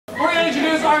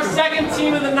our second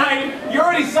team of the night. You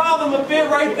already saw them a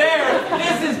bit right there.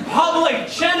 This is Public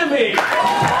Chenemy.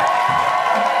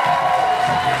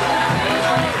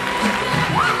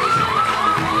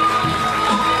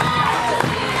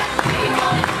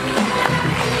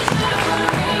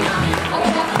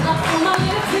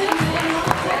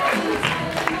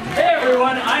 Hey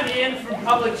everyone, I'm Ian from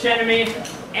Public Chenemy.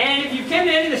 And if you came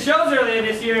to any of the shows earlier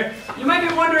this year, you might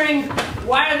be wondering,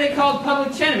 why are they called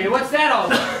Public Chenemy? What's that all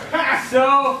about?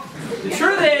 So, the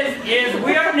truth is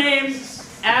we are named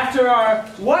after our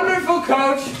wonderful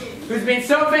coach, who's been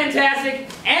so fantastic,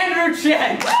 Andrew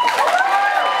Chen.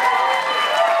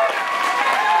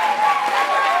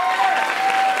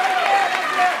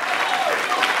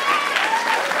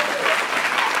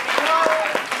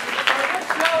 Our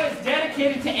show is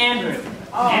dedicated to Andrew.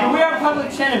 And we are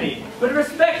Public Chenemy, but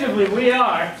respectively we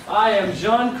are. I am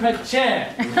Jean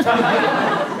Chrétien.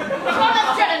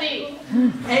 Public Chenemy.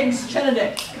 Eggs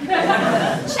Chenedick.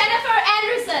 Jennifer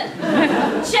Anderson.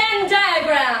 Chen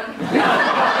Diagram.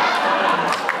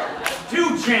 Two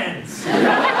Chens.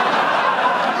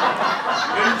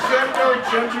 Inceptor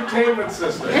Entertainment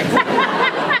System.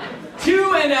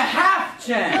 2.5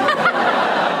 Chen.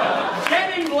 Chen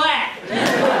in Black.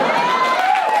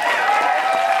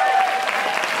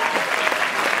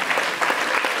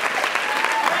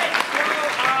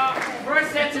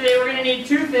 Today we're going to need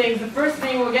two things. The first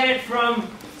thing, we'll get it from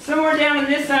somewhere down on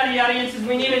this side of the audience, is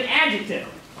we need an adjective.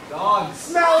 Dog.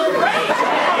 Smelly. Adjective.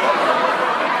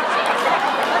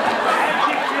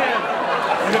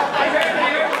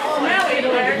 Smelly,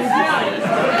 Larry, smelly.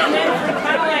 And then for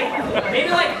kind of like,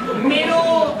 maybe like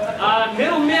middle,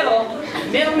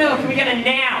 can we get a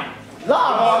noun?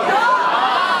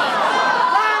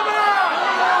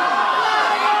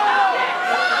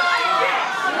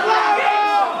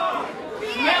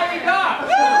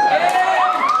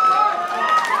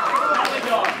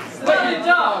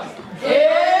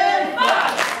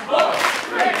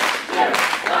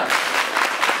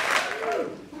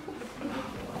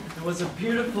 It was a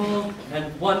beautiful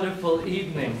and wonderful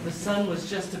evening. The sun was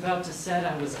just about to set.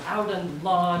 I was out on the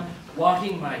lawn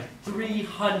walking my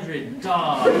 300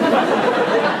 dogs. The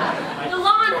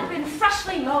lawn had been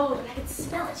freshly mowed, and I could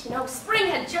smell it, you know. Spring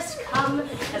had just come,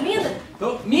 and me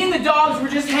and the dogs were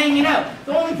just hanging out.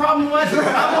 The only problem was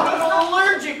I'm a little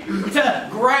allergic to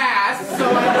grass, so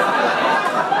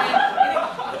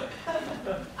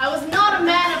I was not a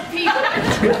man of people.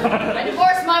 I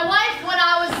divorced my wife when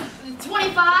I was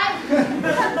 25.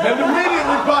 And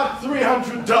immediately bought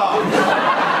 300 dogs.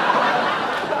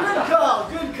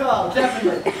 Good call,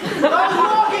 definitely. I was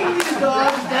walking these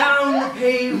dogs down the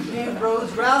paved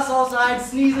roads, grass all sides,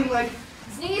 sneezing like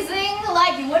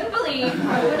you wouldn't believe,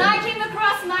 when I came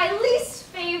across my least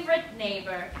favorite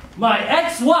neighbor. My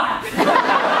ex-wife.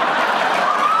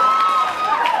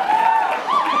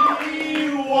 He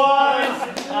was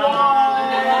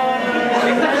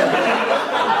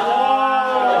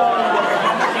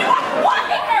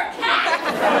Walking her cat!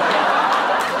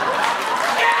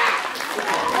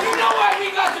 You know why we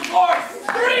got divorced?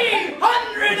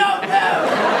 300 of them!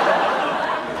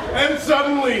 And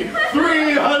suddenly,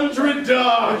 300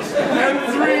 dogs and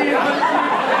 300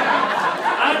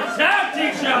 Attacked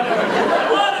each other!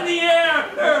 Blood in the air,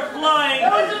 her flying.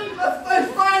 that was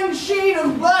a fine sheet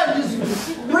of blood. Just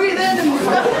breathe in and It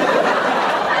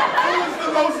was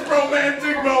the most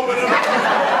romantic moment of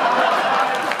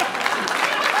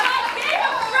Game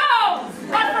of Thrones,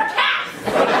 but for cats!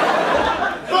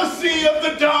 the sea of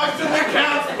the dogs and the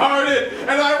cats parted,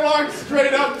 and I walked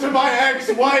straight up to my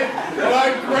ex-wife, and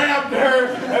I grabbed her,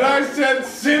 and I said,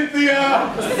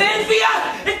 Cynthia! Cynthia!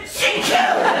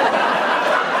 Chicken!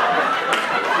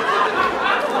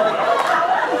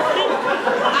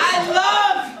 I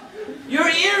love your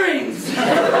earrings!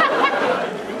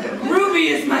 Ruby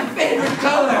is my favorite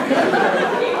color.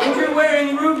 And you're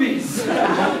wearing rubies.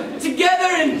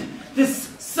 Together in this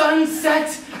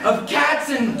sunset of cats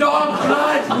and dog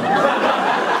blood.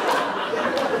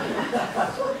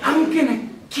 I'm gonna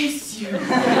kiss you.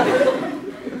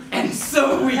 And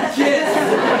so we kiss.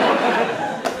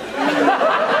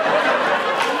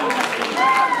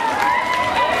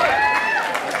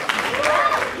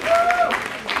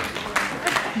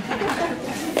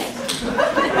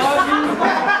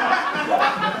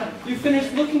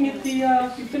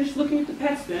 You finished looking at the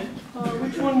pets then?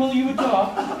 Which one will you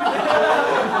adopt?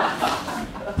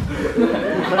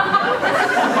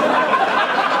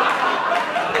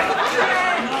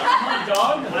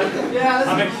 Dog?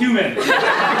 I'm a human.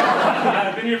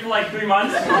 I've been here for like 3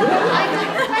 months. I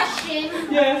have a question.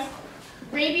 Yes.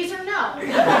 Rabies or no?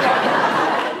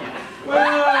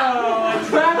 Well, I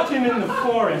trapped him in the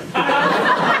forest.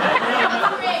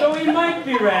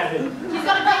 be rabid. He's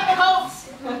got a big coat.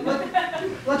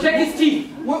 Let's Check his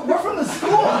teeth. We're from the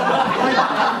school.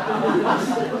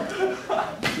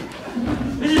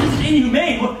 This is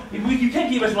inhumane. You can't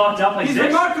keep us locked up like He's this.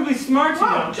 remarkably smart, you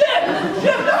know. Jim,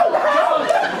 no!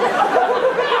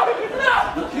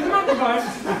 Do the monkey bars.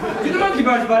 Do the monkey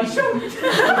bars, buddy. Show me. Look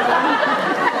at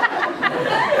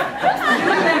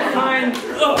that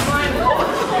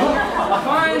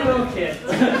fine little kid.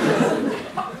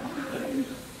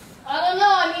 I don't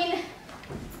know. I mean,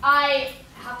 I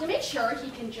have to make sure he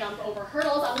can jump over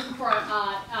hurdles. I'm looking for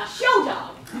a show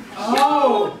dog.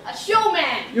 A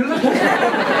showman.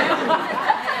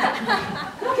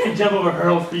 I can't jump over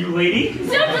hurdles for you, lady. Soon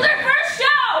for their first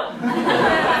show.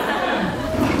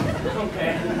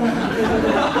 Okay.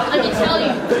 Let me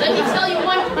tell you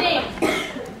one thing.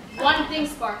 One thing,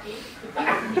 Sparky.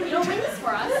 If you don't win this for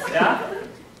us, Yeah?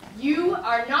 you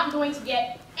are not going to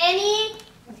get any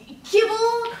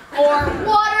kibble or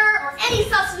water or any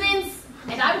sustenance.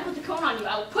 And I will put the cone on you.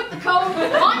 I will put the cone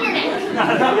on your neck.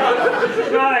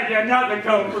 Not the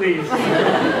cone, please.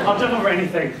 I'll jump over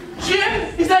anything. Jim,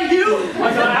 is that you?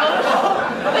 I got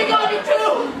alcohol. They got you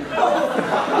too.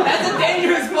 That's a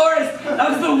dangerous forest. That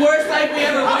was the worst night we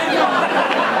ever went on.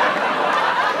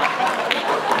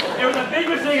 It was a big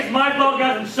mistake. It's my fault,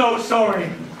 guys. I'm so sorry.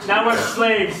 Now we're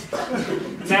slaves.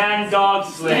 Man, dog,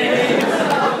 slaves.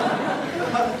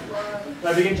 Do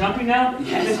I begin jumping now?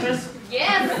 Yes.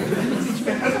 Yes.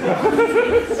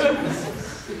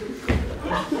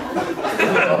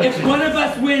 If one of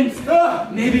us wins,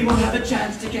 maybe we'll have a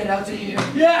chance to get out of here.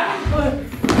 Yeah.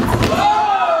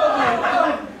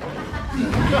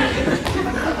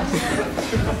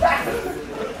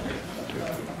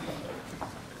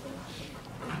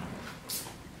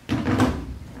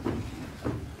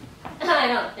 I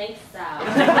don't think so.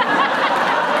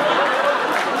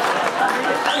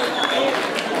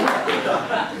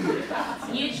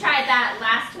 You tried that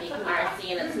last week,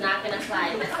 Marcy, and it's not going to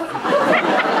fly this week.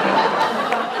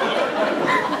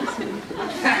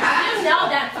 You know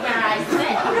that's where I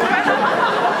sit.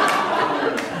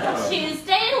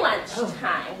 Tuesday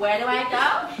lunchtime. Where do I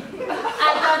go? I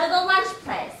go to the lunch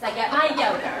place. I get my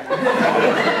yogurt.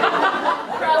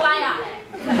 Probiotic.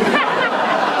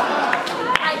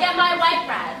 I get my white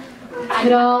bread.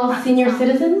 Could all senior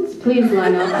citizens please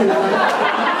line up in the lunch?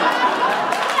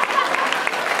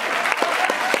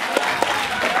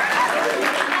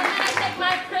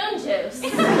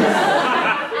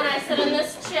 And I sit in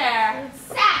this chair.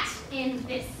 Sat in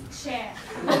this chair.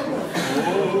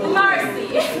 Marcy,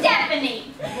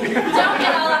 Stephanie, don't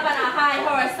get all up on a high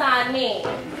horse on me.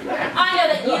 I know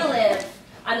that you live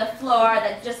on the floor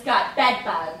that just got bed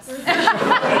bugs. That's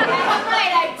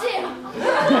right, I do.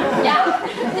 Yeah.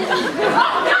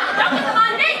 Oh, no, don't get them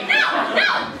on me. No.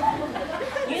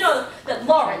 You know that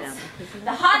Lawrence,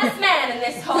 the hottest man in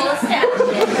this whole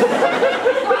establishment,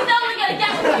 he's only gonna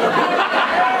get with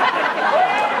you.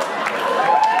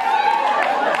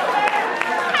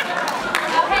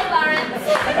 Okay, Lawrence.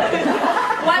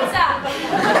 What's up?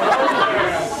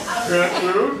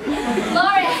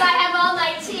 Lawrence, I have all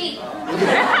my teeth.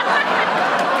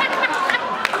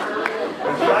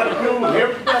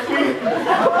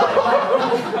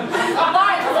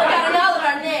 Lawrence, we gotta know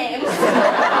our names.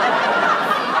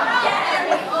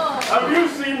 Have you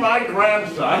seen my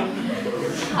grandson?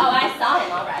 Oh, I saw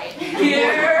him all right.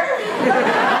 Here.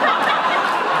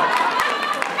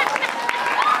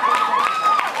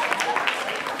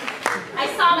 I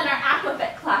saw him in our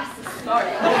aquavit class this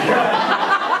morning.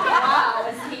 Wow,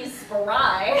 is he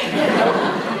spry.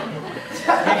 I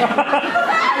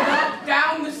walked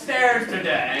down the stairs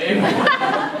today.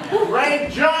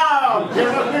 Great job,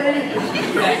 Chenemy!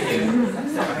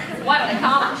 What an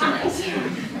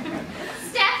accomplishment.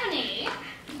 Stephanie,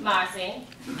 Marcy.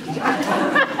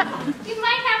 you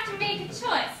might have to make a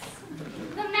choice.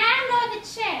 The man or the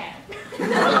chair?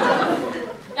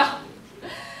 Oh.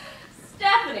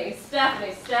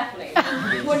 Stephanie.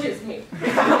 Which is me? When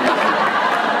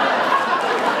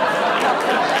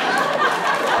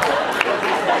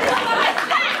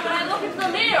I look into the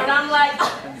mirror and I'm like,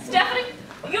 oh, Stephanie,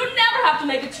 you never have to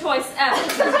make a choice ever.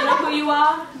 Because you know who you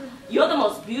are? You're the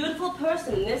most beautiful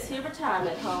person in this here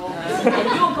retirement home.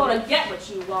 And you're going to get what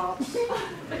you want.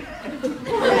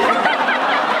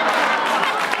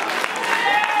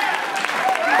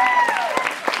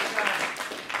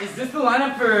 Is this the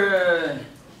lineup for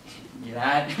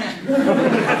that?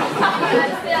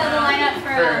 That's the lineup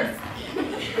for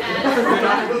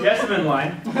Yes, I'm in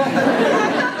line. I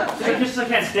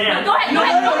can't stand. Go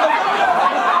ahead.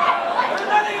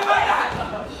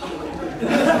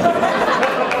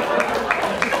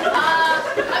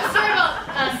 I'm sorry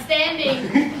about standing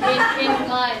in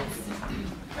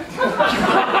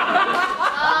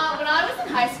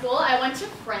went to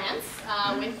France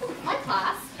with my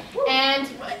class, and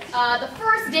the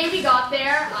first day we got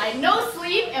there, I had no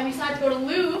sleep, and we decided to go to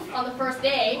Louvre on the first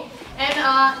day, and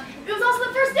it was also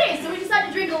the first day, so we decided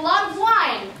to drink a lot of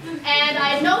wine, and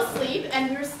I had no sleep,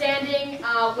 and we were standing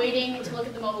waiting to look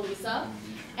at the Mona Lisa,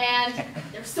 and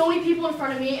there were so many people in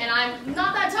front of me, and I'm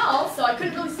not that tall, so I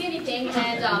couldn't really see anything,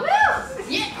 and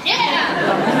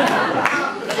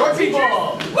Short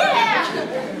people!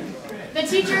 The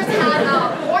teachers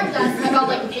had warned us about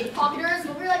like pickpocketers,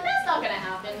 but we were like, that's not gonna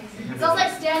happen. So I was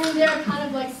like standing there, kind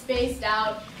of like spaced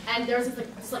out, and there was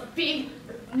this big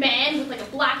man with like a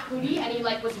black hoodie, and he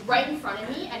like was right in front of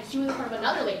me, and he was in front of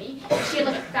another lady, and she had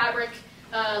like a fabric,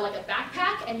 like a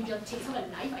backpack, and he like takes out a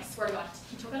knife. I swear to God,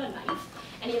 he took out a knife,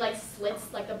 and he like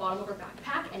slits like the bottom of her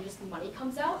backpack, and just money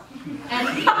comes out. And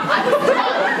I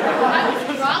was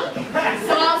drunk,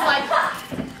 so I was like,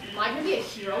 am I gonna be a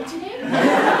hero today? Am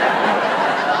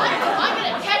I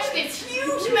gonna catch this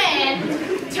huge man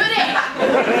today?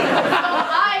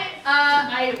 So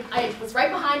I was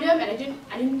right behind him, and I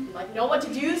didn't like know what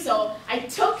to do. So I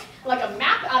took like a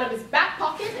map out of his back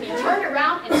pocket, and he turned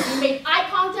around, and he made eye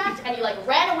contact, and he like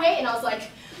ran away, and I was like,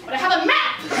 but I have a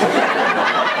map.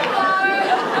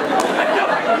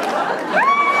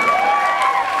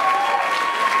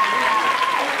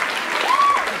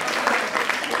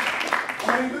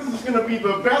 This is gonna be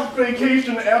the best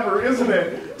vacation ever, isn't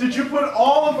it? Did you put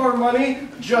all of our money,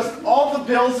 just all the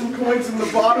bills and coins in the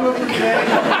bottom of the bag?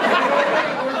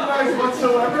 Not organized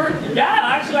whatsoever? Yeah,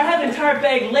 actually, I have an entire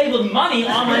bag labeled money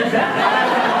on my back.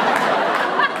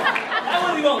 That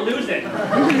way we won't lose it. No,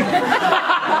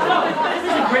 this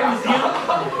is a great museum.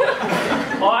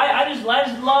 Oh, I just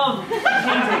love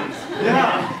paintings.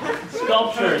 Yeah.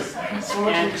 Sculptures. So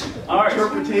much And art.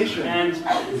 interpretation. And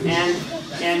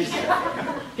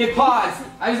okay, pause.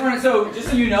 I just want to, so just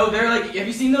so you know, they're like, have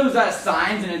you seen those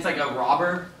signs and it's like a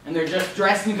robber and they're just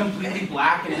dressed in completely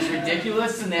black and it's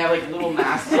ridiculous and they have like little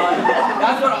masks on?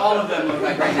 That's what all of them look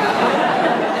like right now.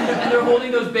 And they're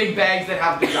holding those big bags that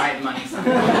have the giant money sign.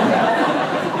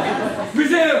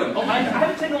 Resume! Oh, I have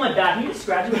a tickle on my back. Can you just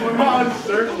scratch it for me? Oh,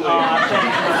 certainly.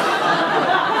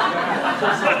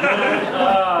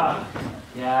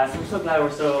 Yes, I'm so glad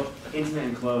we're so intimate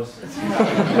and close. Me too.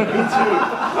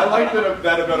 I like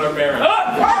that about our marriage.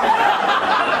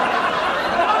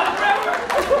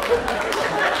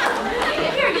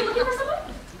 Here, are you looking for someone?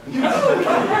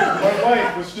 My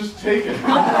wife was just taken.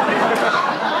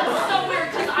 That's so weird,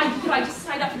 because I just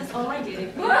signed up for this online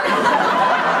dating.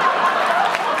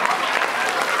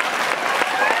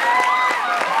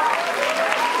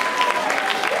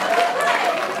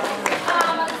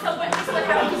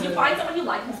 Find someone you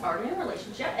like and start in a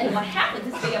relationship, and what happens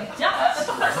is they abduct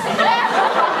the person you're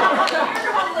in a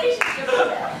relationship with,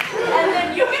 and then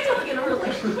you get to get a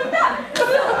relationship with them.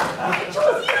 I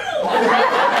chose you!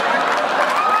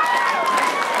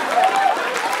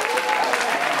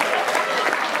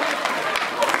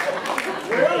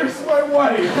 Where's my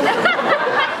wife?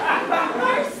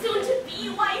 Your soon-to-be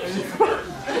wife, she's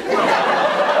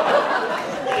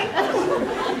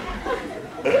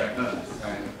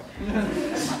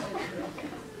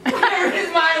Where is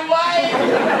my wife?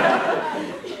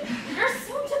 Your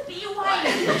soon-to-be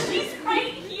wife, she's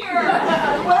right here.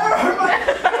 Where are my...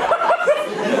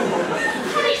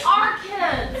 Honey, our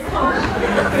kids.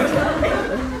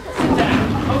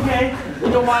 Okay, you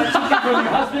don't want to take it from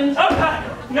your husband? Oh,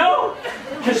 no!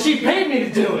 Because she paid me to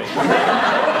do it.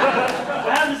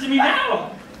 What happens to me now?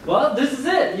 Well, this is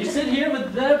it. You sit here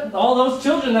with all those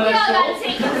children that We all I gotta stole.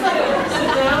 take it.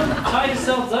 Sit down, tie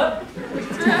yourselves up.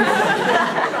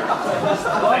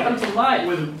 Welcome to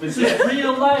life. This is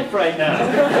real life right now.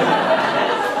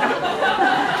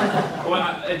 Well,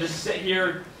 I just sit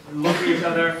here, look at each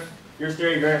other. You're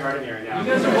staring very hard at me right now. You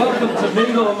guys are welcome to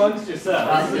mingle amongst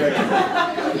yourselves.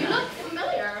 You look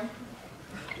familiar.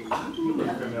 You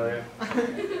look familiar.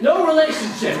 No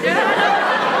relationship.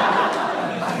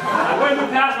 I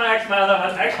went past my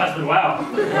ex-husband. Wow.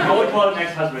 I would call it an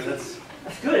ex-husband. That's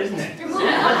good, isn't it?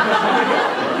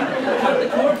 Cut the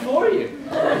cord for you.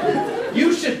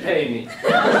 You should pay me.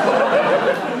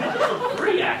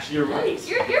 Free, actually. You're right.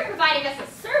 You're providing us a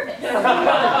service. You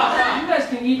guys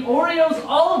can eat Oreos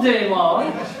all day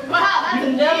long. Wow, that's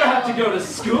You a never deal. have to go to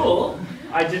school.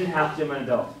 I didn't have to. I'm an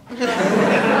adult. You can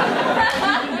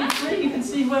be free. You can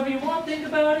see whoever you want. Think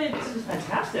about it. This is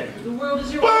fantastic. The world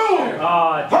is your Boom! oyster.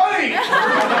 Honey! You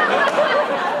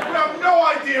have no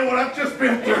idea what I've just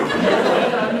been through.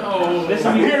 No,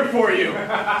 I'm here for you.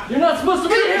 you're not supposed to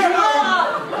be here.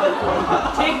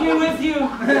 Take me with you.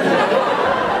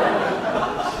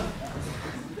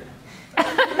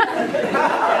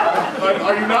 But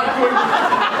are you not going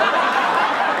to...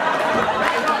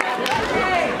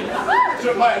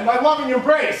 and my loving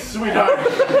embrace, sweetheart.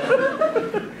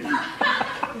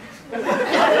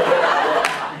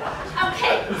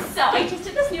 Okay, so I just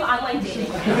did this new online dating.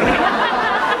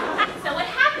 So what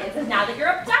happens is now that you're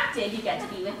abducted, you get to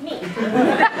be with me.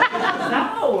 That's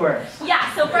not how it works.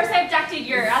 Yeah, so first I abducted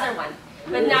your other one,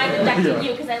 but now I've abducted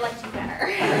you because I liked you better.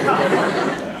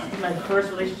 This is my first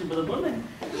relationship with a woman.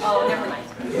 Oh, never mind.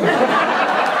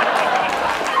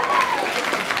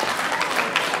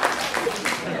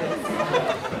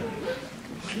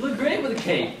 You look great with a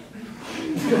cape.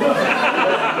 I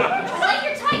like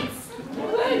your tights.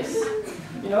 Thanks.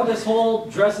 You know, this whole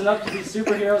dressing up to be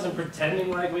superheroes and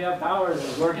pretending like we have powers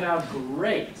is working out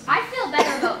great. I feel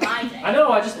better about my day. I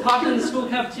know, I just popped in the school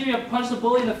cafeteria, punched the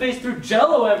bully in the face, threw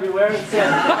Jell-O everywhere, and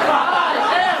said,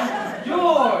 I am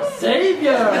your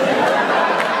savior!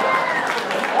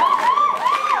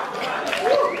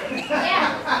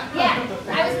 Yeah.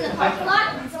 I was in the parking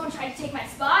lot and someone tried to take my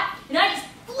spot, and I just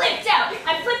flipped out.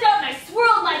 I flipped out and I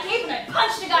swirled my cape and I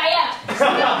punched a guy out. I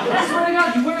swear to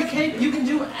God, you wear a cape, you can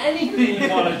do anything you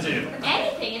want to do.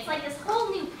 Anything. It's like this whole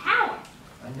new power.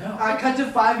 I know. Cut to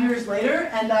 5 years later,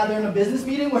 and they're in a business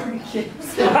meeting wearing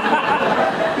capes. Go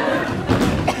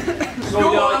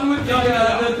on with the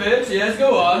pitch. Yes,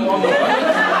 go on.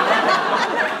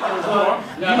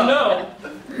 You know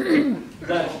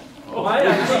that my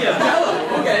idea...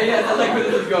 Okay, yes, I like where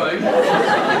this is going.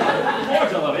 More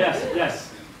Jell-O,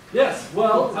 yes.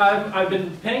 Well, I've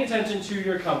been paying attention to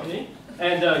your company,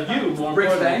 and you, more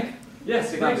Bricks importantly- Bank?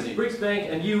 Yes, Bricks Bank,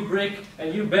 and you Brick,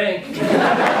 and you Bank.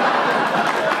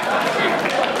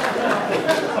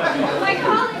 My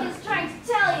colleague is trying to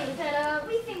tell you that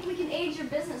we think we can aid your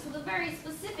business with a very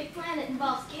specific plan that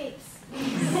involves capes.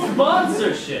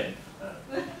 Sponsorship.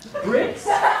 Bricks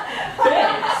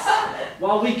Banks.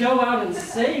 While we go out and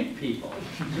save people.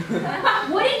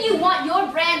 Wouldn't you want your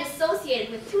brand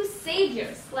associated with two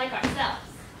saviors like ourselves?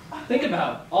 Think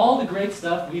about all the great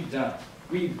stuff we've done.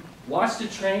 We watched a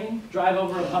train drive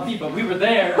over a puppy, but we were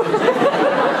there.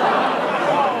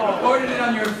 Ordered it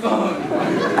on your phone.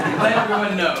 Let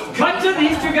everyone know. Cut to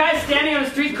these two guys standing on a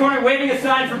street corner waving a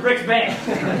sign for Bricks Bank.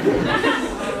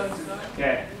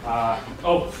 Okay,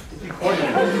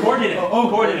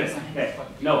 coordinates. Okay,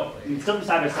 no, you can still be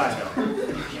side by side though.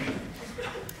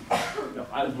 No,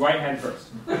 right hand first.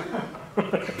 Who's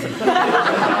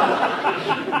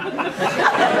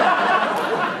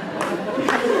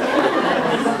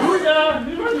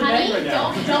running the bank Honey, right now?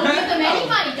 don't give them any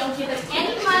money. Don't give them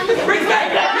any money. Bricks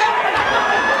Bank!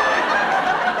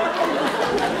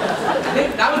 I think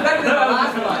that was better than the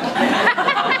last one.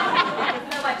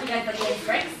 So what, you guys looking at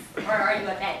bricks? Or are you a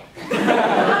bank? It's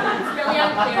really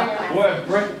unclear in your mind. We're a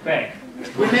brick bank.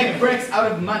 We make bricks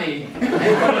out of money. Try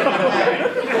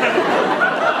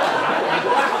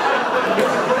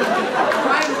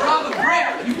and rob a brick.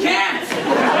 You can't!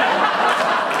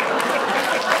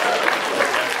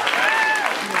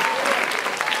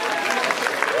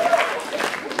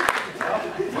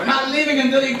 We're not leaving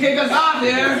until you kick us off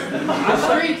here. The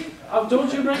street.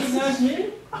 Don't you recognize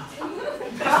me?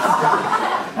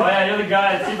 Oh yeah, you're the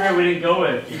guy at Seabury we didn't go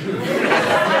with.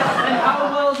 And how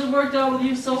well has it worked out with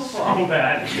you so far? So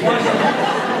bad.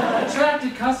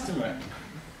 Attracted customer.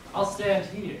 I'll stand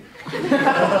here.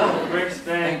 Bricks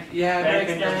Bank. Yeah, Bank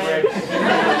Bricks and your Bank.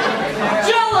 bricks.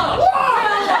 Jell-O!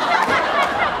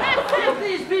 Give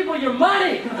these people your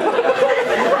money!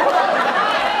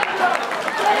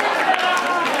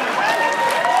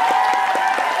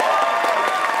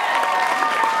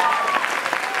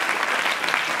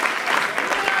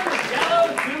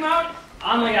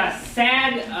 On like a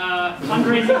sad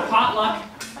fundraising potluck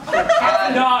for cats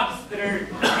and dogs that are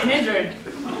injured.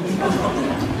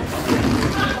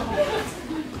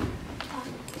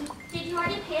 Did you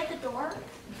already pay at the door?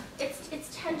 It's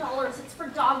 $10. It's for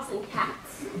dogs and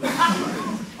cats.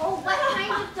 Oh, what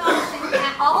kind of dogs and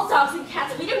cats? All dogs and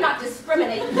cats. We do not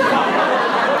discriminate.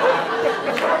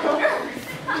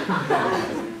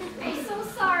 I'm so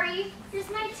sorry. Here's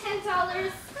my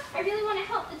 $10. I really want to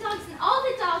help the dogs and all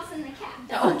the dogs and the cats.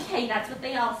 Okay, that's what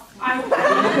they all say.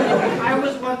 I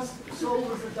was once sold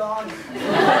as a dog.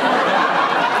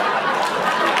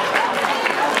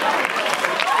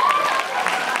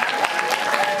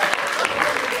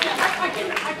 I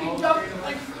can jump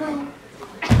like through.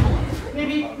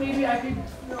 Maybe I could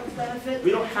benefit.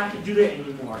 We don't have to do that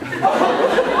anymore.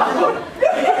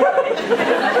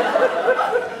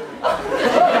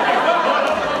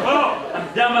 Oh, I'm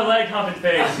down my leg humping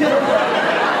face.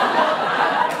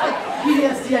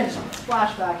 PTSD and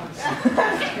flashback.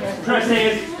 I'm trying to say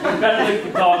is we're better than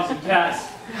the dogs and cats.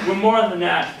 We're more than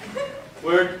that.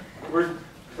 We're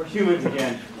for humans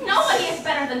again. Nobody is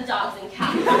better than dogs and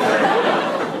cats.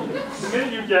 The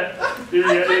minute you get... You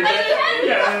can't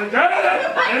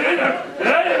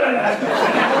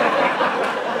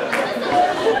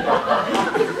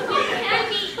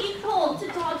be equal to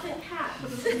dogs and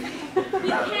cats. We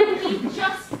can be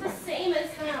just the same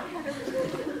as them.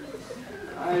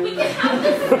 We can have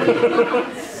the same...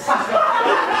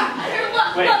 Here,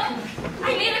 look. I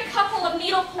made a couple of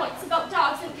needle points about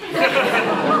dogs and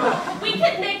cats. We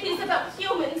could make these about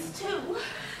humans, too.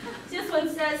 This one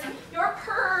says, "You're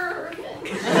perfect."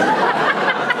 This one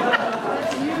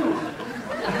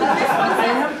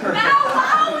says, "Bow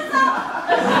wow is up."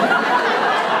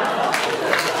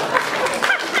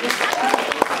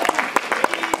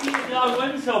 Maybe the dog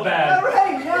wasn't so bad. All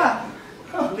right, yeah.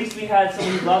 At least we had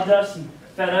someone who loved us and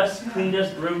fed us, cleaned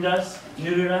us, groomed us,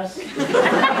 neutered us.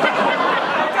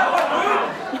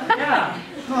 Yeah.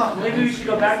 Huh. Maybe we should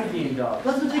go back to being dogs.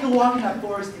 Let's go take a walk in that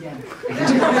forest again.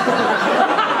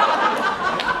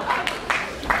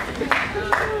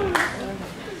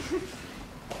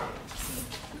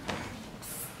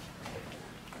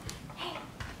 Hey,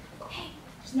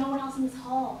 there's no one else in this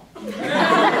hall.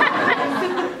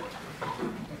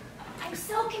 I'm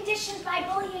so conditioned by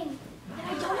bullying that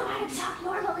I don't know how to talk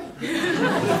normally.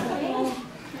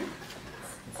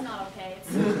 It's not okay.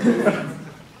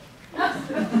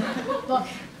 Look,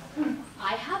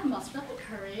 I have mustered up the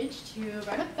courage to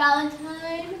write a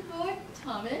valentine for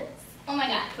Thomas. Oh my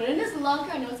god. Put it in his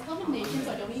locker. I know it's a combination,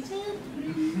 so I don't need to.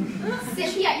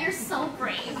 Cynthia, you're so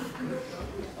brave.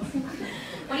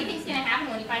 What do you think's gonna happen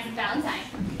when he finds his Valentine?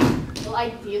 Well,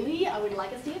 ideally, I would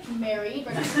like us to get married,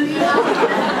 but have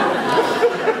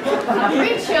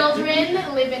 3 children,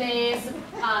 live in a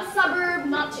suburb,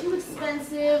 not too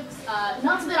expensive,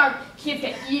 not so that our kids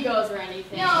get egos or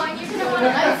anything. No, and you're gonna want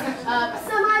a nice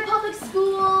semi-public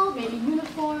school, maybe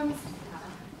uniforms.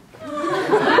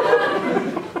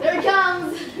 There it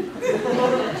comes.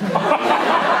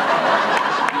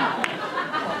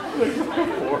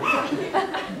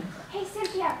 Hey,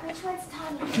 Cynthia, which one's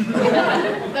Tommy?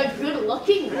 The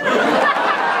good-looking one.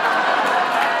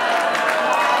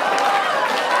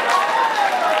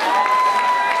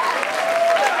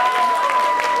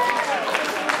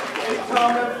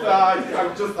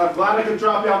 I'm glad I could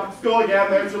drop you off at school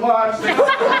again. There's your lunch. Bye.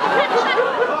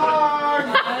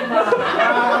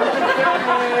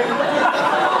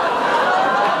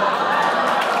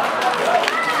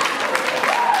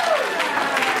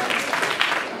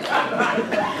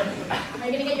 Are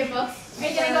you gonna get your books? Are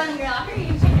you gonna go in your locker? Are you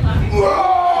gonna check your locker?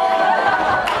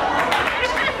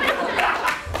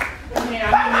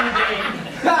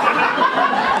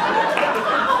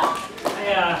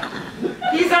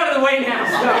 He's out of the way now.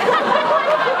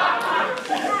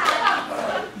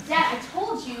 Dad, I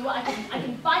told you I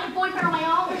can find a boyfriend on my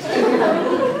own.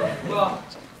 Well,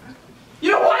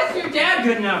 you know, why isn't your dad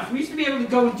good enough? We used to be able to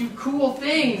go and do cool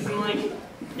things, and like,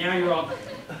 now you're all...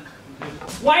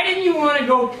 Why didn't you want to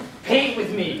go paint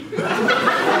with me?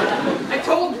 I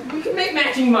told you, we could make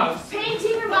matching mugs.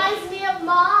 Painting reminds me of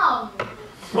Mom.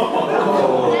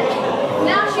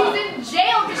 Now she's in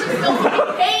jail because she's still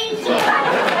painting.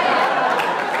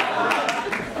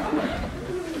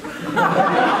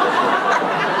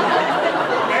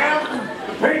 Ma'am,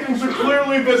 the paintings are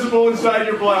clearly visible inside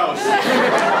your blouse. No,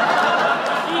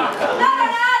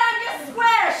 I'm just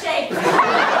square-shaped.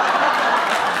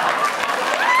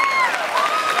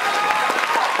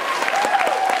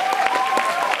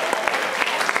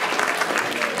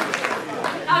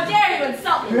 How dare you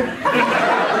insult me?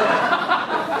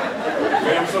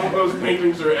 Ma'am, some of those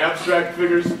paintings are abstract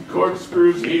figures,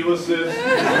 corkscrews, helices,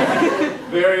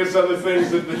 various other things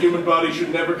that the human body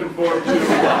should never conform to.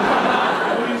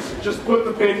 Please just put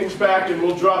the paintings back and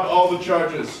we'll drop all the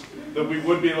charges that we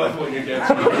would be leveling against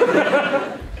you.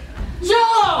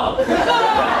 Jello!